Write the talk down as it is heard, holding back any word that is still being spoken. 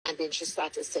then she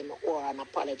started saying, "Oh, an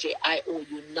apology. I owe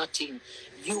you nothing.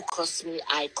 You cuss me,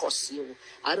 I cuss you.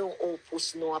 I don't owe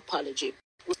Puss no apology.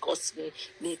 Puss cuss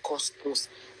me cuss Puss.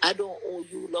 I don't owe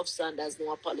you, Love Sanders,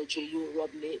 no apology. You rub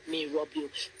me rub you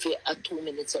for a 2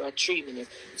 minutes or a 3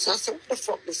 minutes." So I said, "What the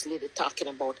fuck this lady talking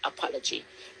about apology?"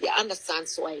 You understand?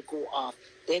 So I go off.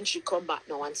 Then she come back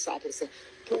now and start and say,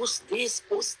 "Post this,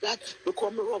 post that. Look how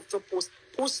me rub for Puss.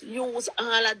 Puss use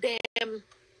all of them.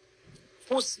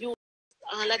 Puss use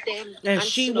all of them." And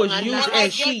she was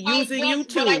using you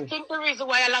too. But I think the reason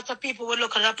why a lot of people would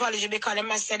look at an apology, because they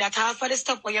must say that half of the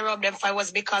stuff where you rub them for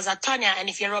was because of Tanya, and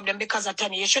if you rub them because of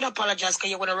Tanya, you should apologize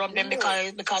because you want to rub them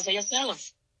because of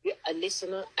yourself. Yeah,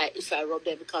 listen, if I rub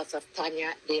them because of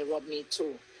Tanya, they rub me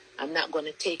too. I'm not going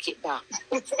to take it back.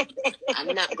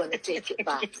 I'm not going to take it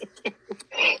back.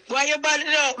 Why you bad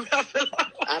up?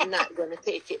 I'm not going to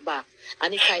take it back.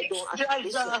 And if I don't,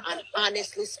 listen, and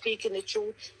honestly speaking the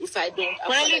truth, if I don't...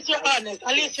 Well, at least you're honest.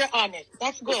 At least you're honest.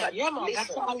 That's good. Yeah, man.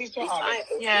 That's at least you're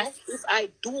honest. If I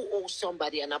do owe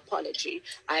somebody an apology,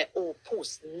 I owe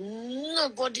Post.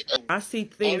 Nobody... I see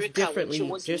things Erica,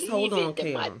 differently. Just hold on,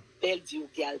 Kim. Bellevue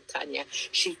girl, Tanya,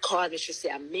 she called me. She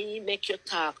said, "I may make you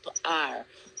talk to her.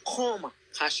 Come,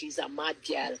 because she's a mad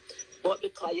girl. But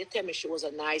because you tell me she was a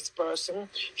nice person,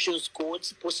 she was good,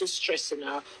 supposed to stressing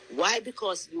her. Why?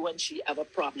 Because you and she have a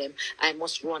problem. I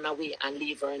must run away and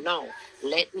leave her now.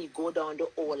 Let me go down the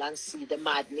hall and see the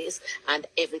madness and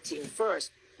everything first."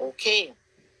 Okay,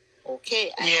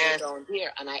 I go down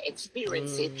there and I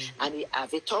experience it, and we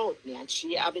have it out me, and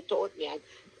she have it out me, and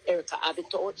Erica have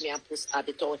it out me, and Puss have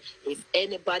it out. If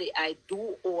anybody I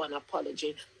do owe an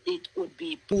apology, it would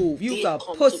be you's a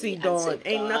pussy, Dawn.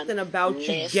 Ain't nothing about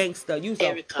you, gangster. You's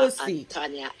a pussy.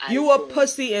 You a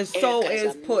pussy, and so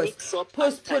is Puss.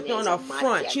 Puss putting on a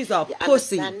front. She's a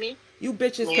pussy. You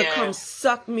bitches could come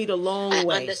suck me the long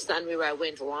way. I understand where I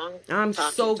went wrong. I'm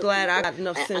so glad I got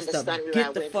enough sense to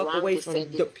get the fuck away from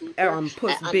the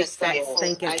Puss big fat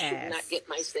stinking ass.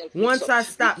 Once I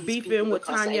stopped beefing with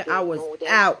Tanya, I was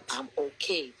out. I'm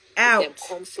okay. Out. Them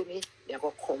come for me, they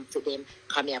go come for them.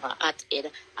 Come here at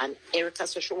it. And Erica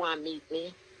said she want to meet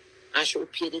me, and she will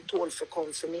pay the toll for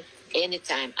come for me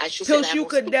anytime. Because you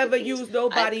could never use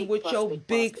nobody with your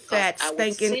big fat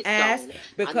stinking ass,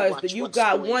 because you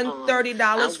got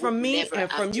 $30 from me, and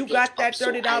from you got that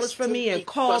 $30 from me and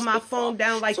called my phone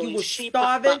down like you was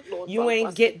starving, you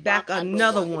ain't get back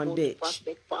another one, bitch.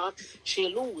 She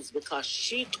lose because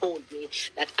she told me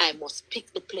that I must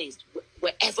pick the place.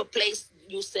 Wherever place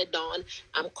you said, "Dawn,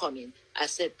 I'm coming." I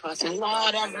said,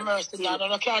 "Lord have mercy, Lord.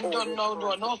 I can't do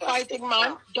no fighting,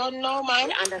 man. Don't know, man."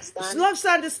 You understand? Love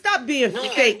Sanders, stop being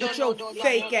fake with your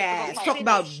fake ass. Talk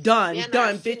about done,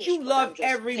 bitch. You love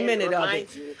every minute of it.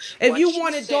 If you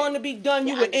wanted Dawn to be done,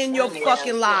 you would end your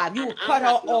fucking live. You would cut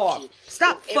her off.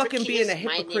 Stop fucking being a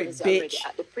hypocrite, bitch.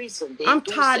 I'm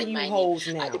tired of you hoes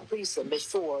now. At the prison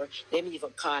before them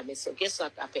even call me. So guess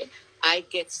what happened? I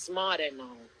get smarter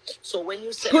now. So when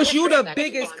you say, Push, you the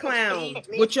biggest clown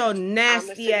with your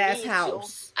nasty ass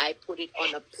house. I put it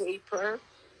on a paper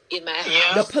in my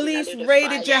house. The police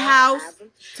raided your house,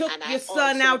 took your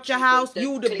son out your house.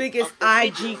 You the biggest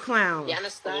IG clown. You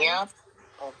understand? Yeah.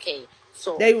 Okay.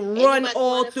 So they run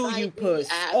all through you, Puss.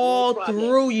 All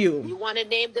through you. You want to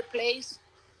name the place?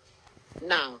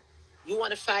 Now, you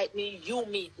want to fight me? You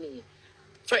meet me.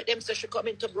 Fred them say she come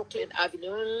into Brooklyn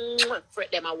Avenue. Fred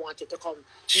them I wanted to come.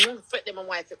 Fred them I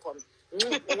want to come.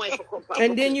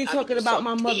 And then you talking about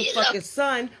my motherfucking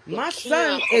son. My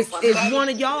son is one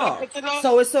of y'all.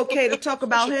 So it's okay to talk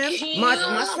about him. My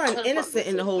son innocent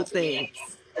in the whole thing.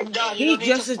 He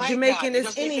just as Jamaican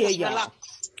as any of y'all.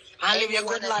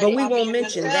 But we won't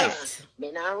mention that.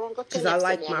 Because I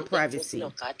like my privacy.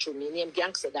 By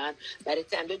the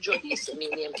time the judge say me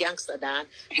name Gangsta Dan,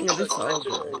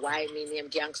 why me name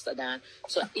Gangsta Dan?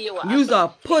 So you's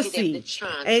a pussy.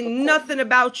 Ain't nothing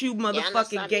about you,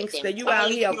 motherfucking gangster. You out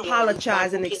here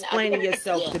apologizing, explaining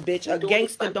yourself to bitch. A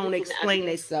gangster don't explain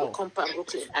themselves.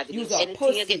 You's a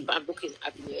pussy.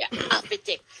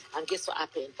 And guess what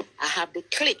happened? I have the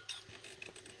clip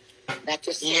that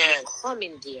you see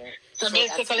coming there. So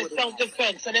basically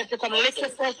self-defense. So then you come lick your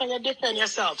first and you defend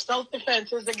yourself.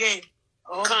 Self-defense is the game.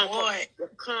 Oh, boy. You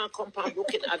can't come from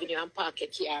Brooklyn Avenue and park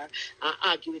it here and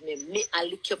argue with me. I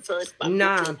lick you first from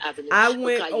Brooklyn Avenue. I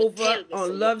went over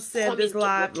on Love Sanders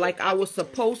Live like I was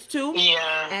supposed to.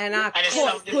 Yeah. And I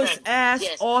caught Puss ass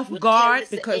off guard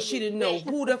because she didn't know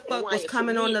who the fuck was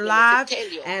coming on the live.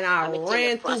 And I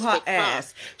ran through her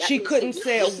ass. She couldn't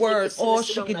say a word. All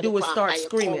she could do was start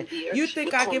screaming. You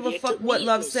think I give a fuck what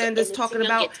Love Sanders talking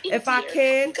about? If I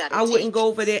cared, I wouldn't go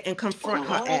over there and confront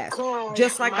her ass.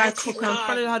 Just like I confronted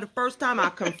her the first time, I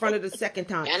confronted the second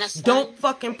time. Don't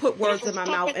fucking put words in my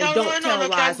mouth and don't tell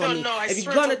lies on me. If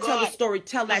you're gonna tell the story,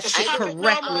 tell that shit correctly.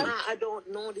 I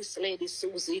don't know this lady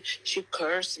Susie. She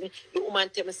cursed me. The woman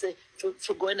tell me say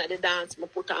for going at the dance, me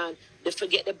put on. They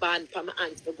forget the band for my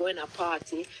hands. For going to a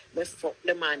party, me fuck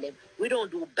the man them. We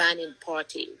don't do banning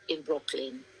party in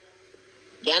Brooklyn.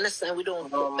 You understand? We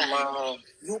don't do banning.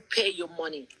 You pay your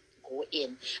money. Go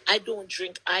in. I don't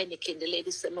drink Heineken. The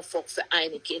lady said me fuck for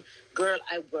Heineken. Girl,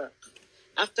 I work.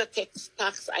 After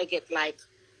tax, I get like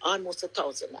almost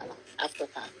 $1,000 after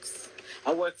tax.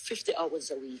 I work 50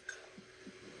 hours a week.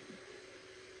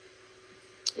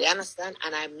 You understand?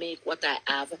 And I make what I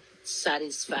have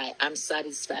satisfied. I'm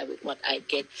satisfied with what I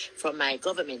get from my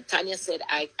government. Tanya said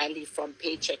I live from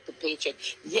paycheck to paycheck.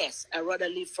 Yes, I rather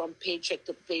live from paycheck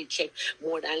to paycheck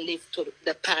more than live to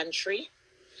the pantry.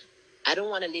 I don't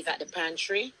want to live at the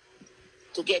pantry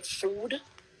to get food.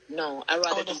 No, I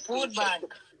rather the food bank.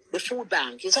 The food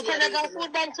bank. So can I got a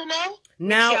food bank to know?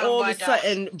 Now all of a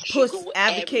sudden, Puss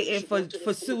advocating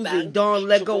for Susie. Don't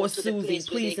let go of Susie,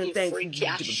 please and thanks.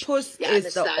 Puss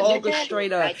is the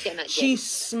orchestrator. She's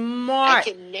smart.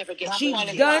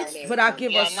 She's dunce, but I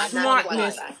give her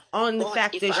smartness on the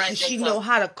fact that she know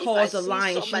how to cause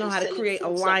alliance. She know how to create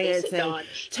alliance and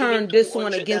turn this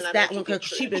one against that one because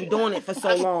she's been doing it for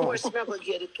so long.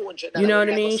 You know what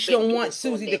I mean? She don't want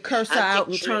Susie to curse her out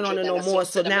and turn on her no more.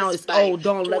 So now it's, oh,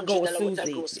 don't let go of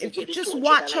Susie. Just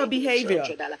watch her behavior.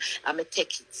 I'm a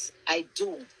take it. I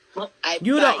do.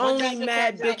 You're the only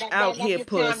mad bitch out here,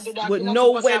 Puss, with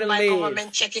nowhere to live.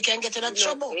 You can't get in that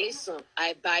trouble.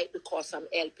 I buy it because I'm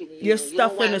helping you. Your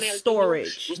stuff in the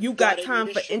storage. You got time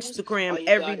for Instagram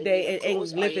every day and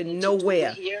ain't living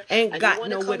nowhere. Ain't got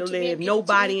nowhere to live.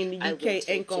 Nobody in the UK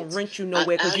ain't gonna rent you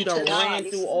nowhere because you done ran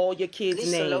through all your kids'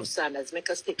 names.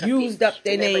 Used up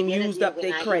their name, used up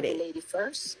their credit.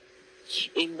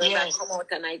 When I come out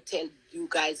and I tell you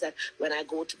guys that when I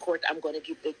go to court, I'm going to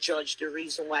give the judge the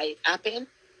reason why it happened.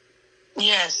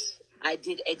 Yes. I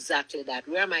did exactly that.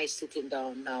 Where am I sitting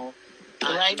down now?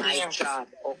 Right my here. Job.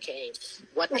 Okay.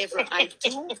 Whatever I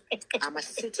do, I'm a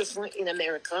citizen in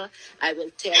America. I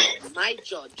will tell my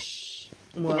judge,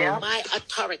 my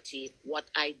authority, what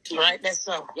I do. Right, that's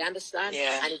so. You understand?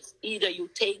 Yeah. And it's either you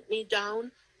take me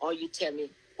down or you tell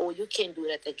me, oh, you can't do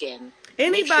that again.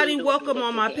 Anybody welcome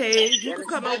on my page. You can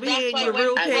come over here, your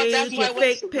real page, your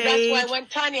fake page.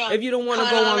 If you don't want to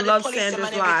go on Love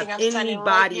Sanders Live,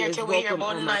 anybody is welcome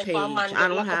on my page. I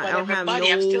don't have no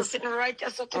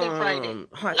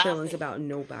hard feelings about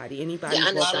nobody. Anybody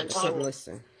is welcome to come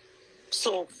listen.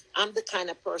 So I'm the kind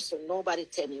of person, nobody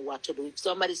tell me what to do. If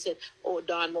somebody said, oh,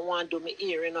 Don, I want to do my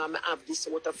ear, you know, I have this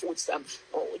water food stamp.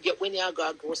 Oh, when you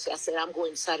go grocery, I said, I'm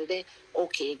going Saturday.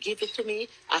 Okay, give it to me.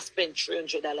 I spend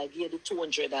 $300, give you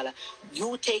 $200.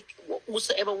 You take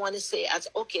whosoever want to say, I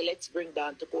said, okay, let's bring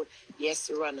down to court. Yes,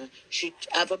 runner. She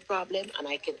have a problem and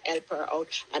I can help her out.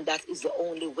 And that is the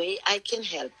only way I can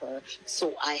help her.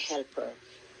 So I help her.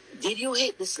 Did you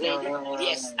hate this lady?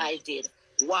 Yes, I did.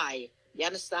 Why? You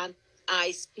understand?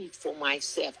 I speak for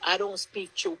myself. I don't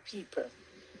speak to people.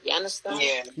 You understand?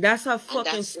 Yeah. That's how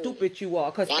fucking stupid you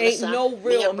are. Because ain't no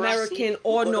real American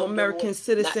or no American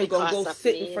citizen going to go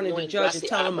sit in front of the judge and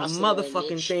tell him a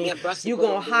motherfucking thing. You're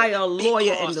going to hire a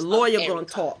lawyer and the lawyer going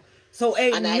to talk. So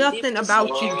ain't nothing about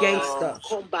you gangsta.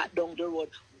 Come back down the road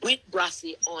with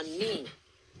Brassy on me.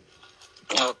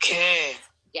 Okay.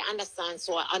 You understand?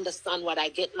 So I understand what I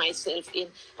get myself in.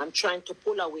 I'm trying to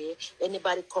pull away.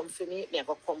 Anybody come for me,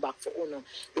 never come back for Uno.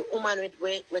 The woman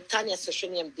with Tanya says she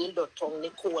named Dildo Tongue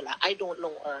Nicola. I don't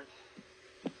know her.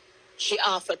 She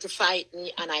offered to fight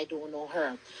me and I don't know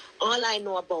her. All I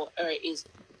know about her is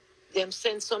them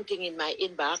send something in my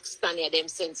inbox. Tanya, them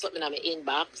send something in my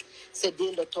inbox. Say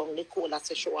Dildo Tongue Nicola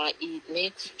says she want to eat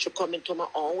me. She come into my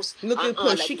house. Look at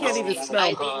Puss. She can't even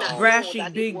spell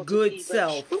brashy, big, good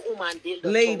self.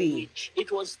 Lady,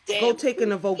 it was go take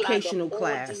in a vocational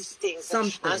class.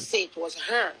 Something. And say it was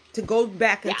her. To go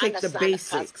back and take the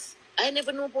basics. I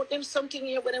never know about them something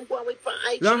here when I'm going with for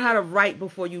IG. Learn how to write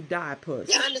before you die,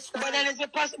 Puss. You understand? But then is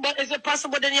it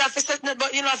possible then you have to say,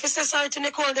 but you know, if you say sorry to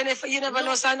Nicole, then if you never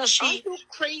know, so I know she. Are you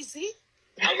crazy?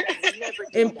 I would never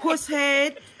do in that. Puss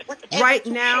head, right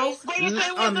now,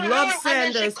 Love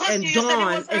Sanders and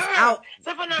Dawn is out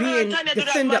being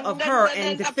defender of her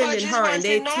and defending her, and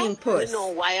they team Puss. You know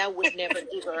why I would never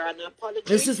give her an apology?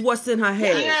 This is what's in her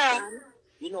head. Yeah.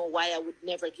 You know why I would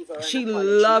never give her an she apology?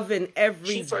 Loving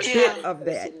every bit of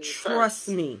that. Trust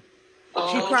me.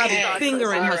 She probably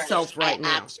fingering herself right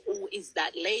now. Asked, who is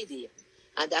that lady?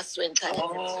 And that's when Tanya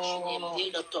she named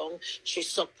Dildo Tongue. She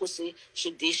sucked pussy.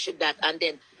 She did she that. And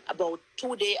then About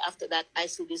 2 days after that, I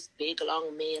see this big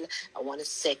long mail. I want to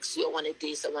sex you. I want to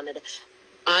this. I want to that.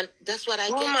 And that's what I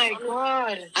get. Oh my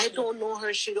God. I don't know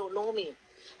her. She don't know me.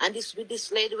 And this with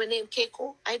this lady named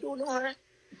Keiko, I don't know her.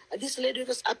 And this lady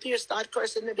just appears, start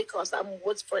cursing me because I'm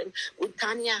was friend with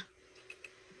Tanya.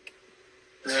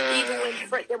 Even when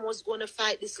Fred them was going to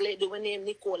fight this lady named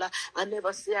Nicola, I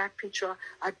never see her picture.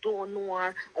 I don't know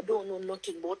her. I don't know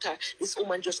nothing about her. This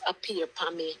woman just appeared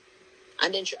upon me.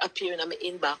 And then she appeared in my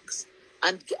inbox.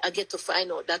 And I get to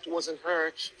find out that wasn't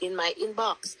her in my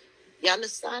inbox. You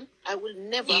understand? I will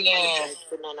never apologize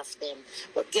to none of them.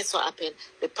 But guess what happened?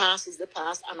 The past is the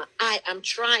past. And I am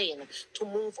trying to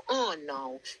move on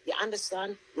now. You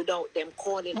understand? Without them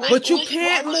calling. But you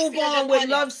can't move on with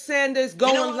Love Sanders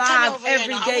going live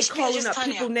every day, calling up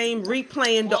people named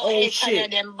replaying the old shit.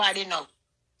 Them body now.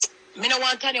 Me no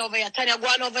want Tanya over here. Tanya, go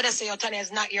on over there. Say your Tanya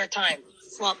is not your time.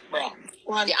 Fuck, bro.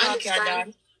 Go on, talk your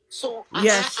dad. So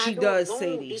yes, she does,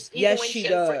 Sadie. Yes, she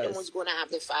does. Was going to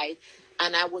have the fight.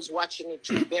 And I was watching it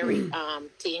very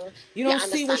thing. You don't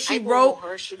see what she wrote?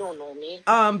 Her. She don't know me.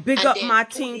 Big up my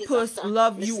team, puss.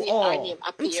 Love you all.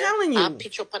 I'm telling you. I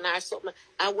pitch up on her something.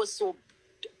 I was so,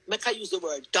 make I use the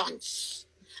word dunce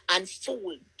and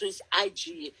fool to this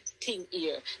IG thing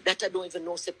here that I don't even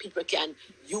know. So people can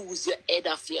use your head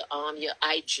of your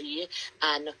IG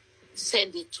and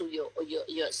send it to you, or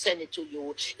send it to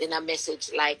you in a message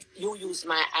like you use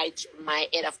my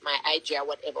head of my IG or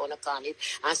whatever I want to call it,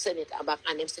 and send it back.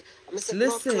 And them say,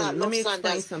 listen, let me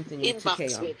explain something to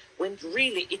you, when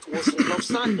really it wasn't Love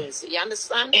Saundes. You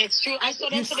understand? It's true. I saw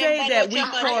you say that we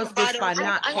caused this by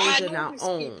not holding our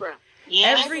own.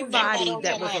 Yeah, everybody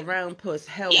that was around Puss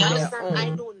held their own. I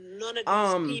know none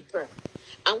of these people.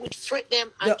 And would fret them.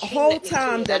 The whole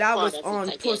time that I was on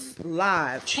Puss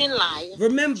Live,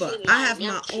 remember, I have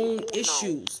my own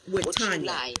issues with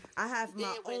Tanya. I have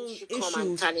my own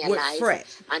issues with Fred.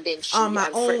 My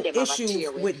own issues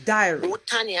with Diary.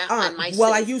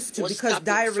 Well, I used to, because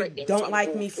Diary don't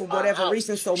like me for whatever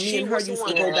reason, so me and her used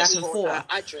to go back and forth.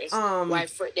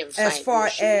 As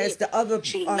far as the other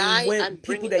people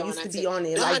that used to be on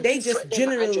there, like they just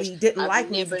generally didn't like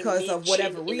me because of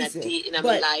whatever reason.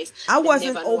 But I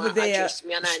wasn't over there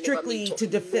strictly to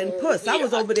defend Puss. I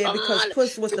was over there because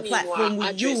Puss was the platform we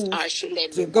used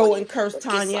to go and curse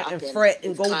Tanya and fret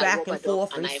and go back and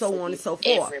forth and so on and so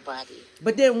forth.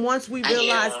 But then once we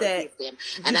realized that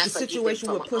the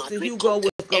situation with Puss and Hugo was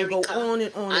going to go on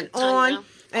and on and on,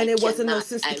 and it wasn't no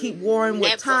sense to keep warring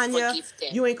with Tanya.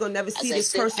 You ain't gonna never see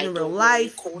this person in real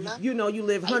life. You know, you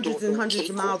live hundreds and hundreds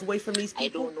of miles away from these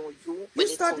people. You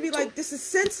start to be like, this is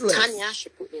senseless.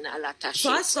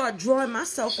 So I start drawing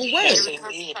myself away.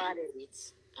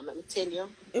 I'm gonna tell you,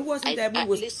 it wasn't that we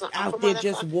was out there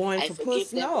just warring for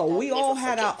Puss. No, we all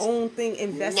had our own thing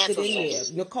invested in there.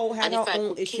 Nicole had her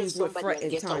own issues with Fred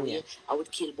and Tanya. I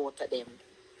would kill both of them.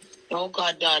 Oh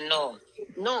God, no.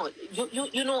 No,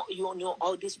 you know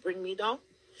how this bring me down.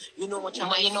 You know what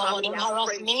how them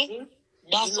harass me.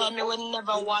 That's why me would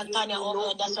never want Tanya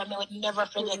over. That's why me would never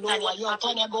forget Tanya. Yo,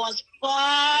 Tanya goes far.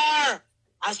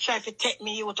 I was trying to take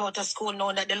me out of school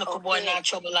knowing that the little boy not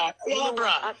trouble out. Yo,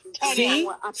 bro.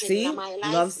 See,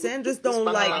 Love Sanders don't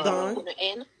like Don.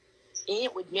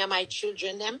 With me and my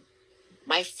children, them.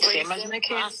 My friends, my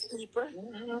keeper.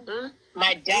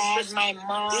 My dad, my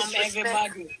mom,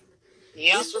 everybody.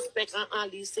 Disrespect and all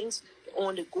these things. The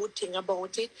only good thing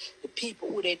about it, the people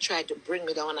who they try to bring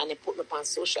me down and they put me up on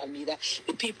social media,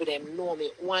 the people that know me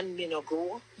 1 minute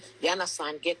ago, you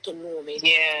understand, get to know me.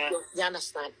 Yeah. You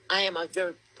understand? I am a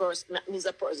very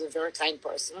very kind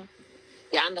person.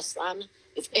 You understand?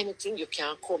 If anything, you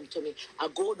can come to me. I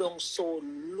go down so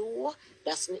low,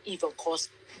 that's not even cost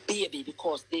baby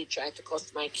because they try to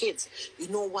cost my kids. You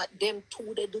know what them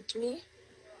two they do to me?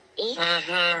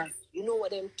 You know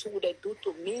what them two they do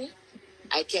to me?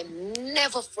 I can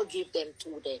never forgive them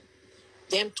two them.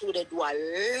 Them two they do a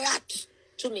lot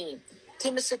to me.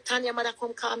 Tell me, say, Tanya, mother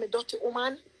come call me dirty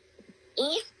woman.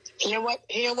 Hear what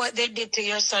they did to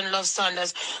your son, Love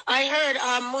Saundes. I heard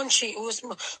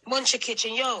Munchie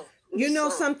Kitchen, yo. You know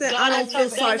something? I don't feel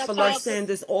sorry for Love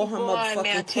Sanders or her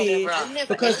motherfucking kids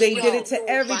because they did it to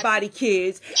everybody,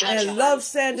 kids. And Love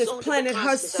Sanders planted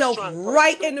herself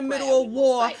right in the middle of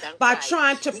war by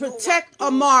trying to protect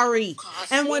Amari.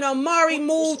 And when Amari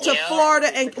moved to Florida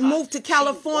and moved to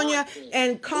California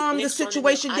and calmed the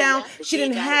situation down, she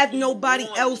didn't have nobody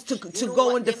else to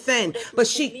go and defend. But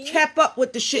she kept up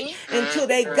with the shit until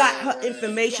they got her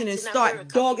information and start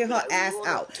dogging her ass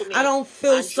out. I don't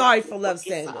feel sorry for Love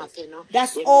Sanders.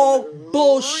 That's all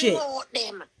bullshit.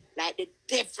 Them like the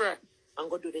devil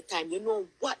and go do the time. You know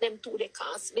what them two they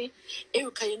cost me?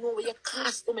 Erica, you know where you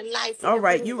cost them in life. All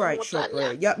right, you're right,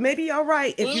 Shortbread. Yeah, maybe you're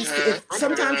right. If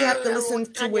sometimes you have to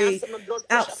listen to way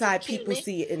outside people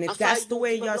see it, and if that's the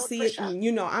way y'all see it, and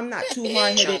you know, I'm not too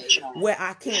hard-headed where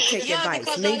I can't take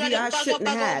advice. Maybe I shouldn't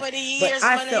have, but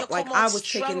I felt like I was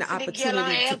taking the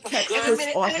opportunity to catch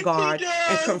Puss off guard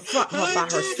and confront her by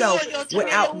herself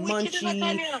without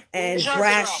Munchie and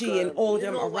Brashy and all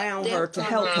them around her to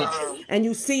help her. And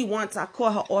you see, once I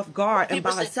caught her off guard and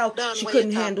by herself, she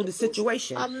couldn't handle the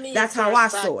situation. That's how I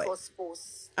saw it.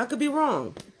 I could be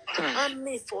wrong. I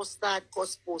may first start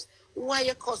Cuspos. Why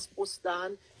you Cuspos,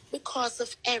 Don? Because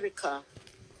of Erica.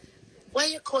 Why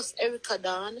you cuss Erica,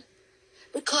 Don?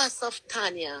 Because of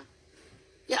Tanya.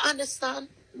 You understand?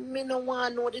 Me no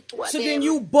want know the two of So them. then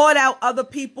you bought out other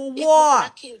people war.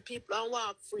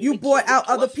 You bought out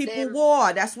other people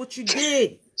war. That's what you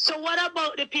did. So what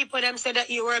about the people them say that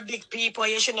you were a big people,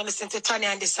 you shouldn't listen to Tanya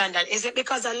and this and that? Is it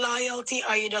because of loyalty,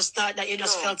 or you just thought that you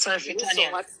just felt sorry for Tanya?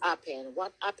 So what happened?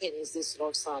 What happened is this,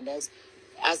 Love Saunders,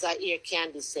 as I hear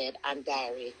Candy said, and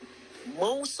Diary,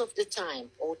 most of the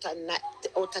time, out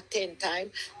of 10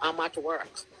 times, I'm at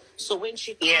work. So when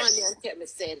she called me and tell me,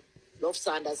 said, Love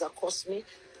Saunders cost me,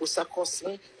 Pussa cost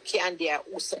me, Candy or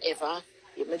whosoever,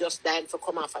 you may just dying for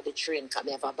come off of the train because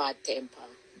I have a bad temper.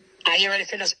 Are you ready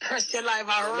for this personal life?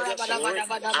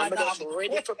 I'm just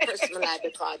ready for personal life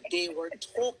because they were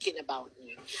talking about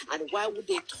me. And why would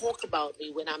they talk about me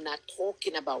when I'm not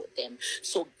talking about them?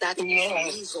 So that is the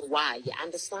reason why. You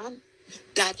understand?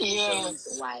 That is the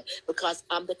reason why. Because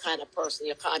I'm the kind of person,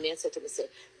 you call me and say to me, say,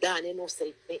 Dan, you know,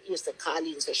 say, you used to call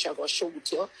you and say, she'll go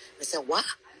shoot you. I say, what?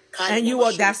 And you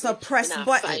are, that's a press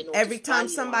button. Every time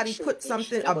somebody puts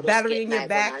something, a battery in your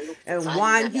back and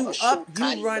wind you up,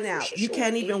 you run out. You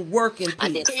can't even work in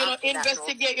peace. So you don't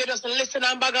investigate, you just listen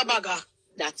and baga.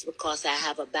 That's because I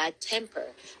have a bad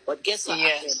temper. But guess what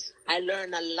happened? I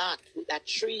learned a lot with that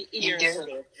 3 years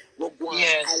ago. I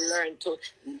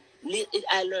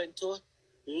learned to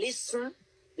listen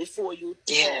before you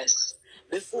talk.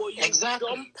 Before you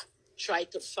jump, try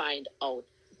to find out.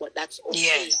 But that's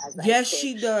okay. Yes,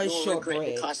 she does,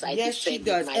 Shortbread. Yes, she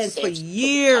does. And for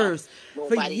years,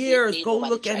 go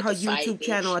look at her YouTube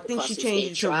channel. I think she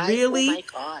changed it to Really.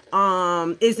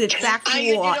 Is it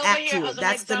factual or actual?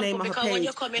 That's the name of her page.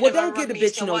 Well, don't give the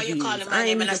bitch no views. I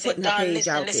ain't even putting her page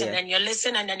out there. And you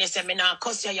listen, and then you say, me now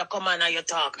cuss you, you come on and you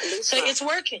talk. So it's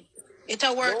working.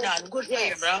 It'll work, Dan. Good for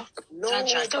you, bro.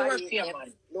 It'll work for you,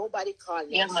 man. Nobody called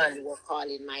me. They were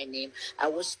calling my name. I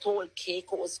was told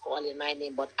Keiko was calling my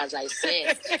name, but as I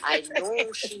said, I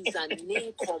know she's a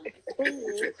nincompoop,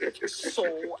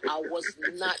 so I was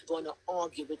not going to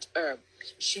argue with her.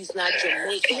 She's not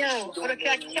Jamaican.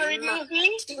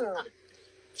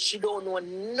 She don't know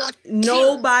nothing.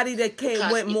 Nobody that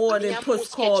went more than Puss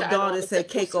called Dawn and said,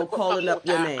 Keiko calling up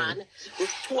your name. The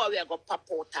two of you go pop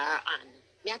out her hand.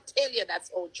 Me I tell you that's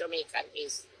how Jamaican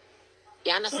is.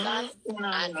 You understand?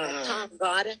 And thank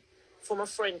God for my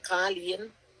friend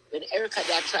Carleen. When Erica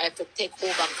there tried to take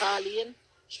over Carleen,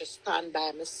 she stand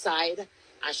by my side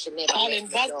and she never let me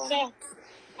down.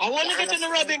 I want to get in the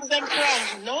rubbings them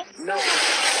from, no? No.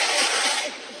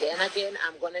 Then again,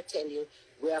 I'm going to tell you,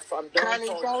 we are from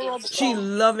downtown. She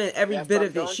loving every bit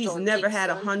of it. She's never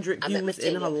had 100 views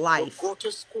in her life. We go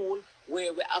to school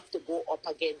where we have to go up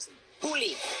against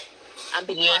bully. And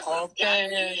because of that,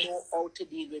 we know how to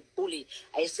deal with bully.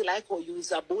 I still like how you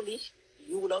is a bully.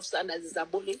 You Love Saunders is a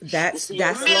bully. That's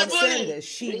Love Saunders.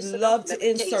 She loved to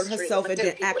insert herself and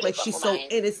then act like she's so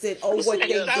innocent. Oh, what they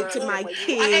did to my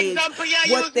kids.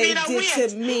 What they did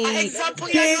to me. Bitch,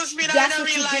 that's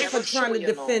what you get for trying to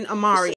defend Amari.